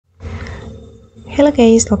Hello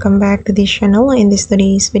guys, welcome back to this channel. In this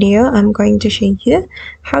today's video, I'm going to show you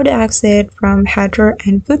how to exit from header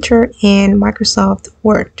and footer in Microsoft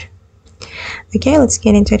Word. Okay, let's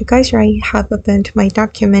get into it guys. I have opened my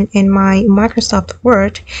document in my Microsoft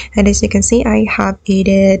Word, and as you can see, I have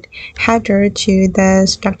added header to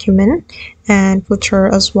this document and footer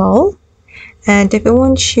as well. And if we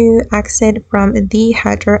want to exit from the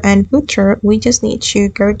header and footer, we just need to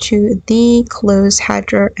go to the close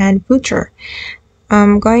header and footer.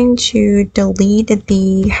 I'm going to delete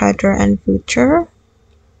the header and footer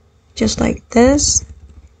just like this.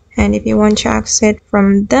 And if you want to exit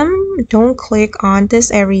from them, don't click on this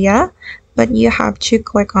area, but you have to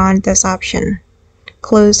click on this option,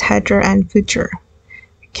 close header and footer.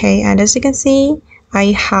 Okay, and as you can see,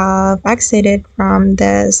 I have exited from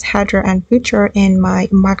this header and footer in my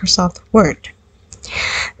Microsoft Word.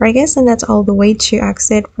 Right guys, and that's all the way to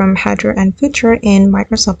exit from header and footer in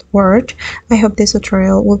Microsoft Word. I hope this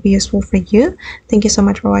tutorial will be useful for you. Thank you so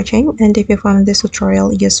much for watching, and if you found this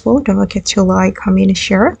tutorial useful, don't forget to like, comment, and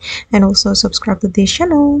share, and also subscribe to this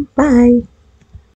channel. Bye!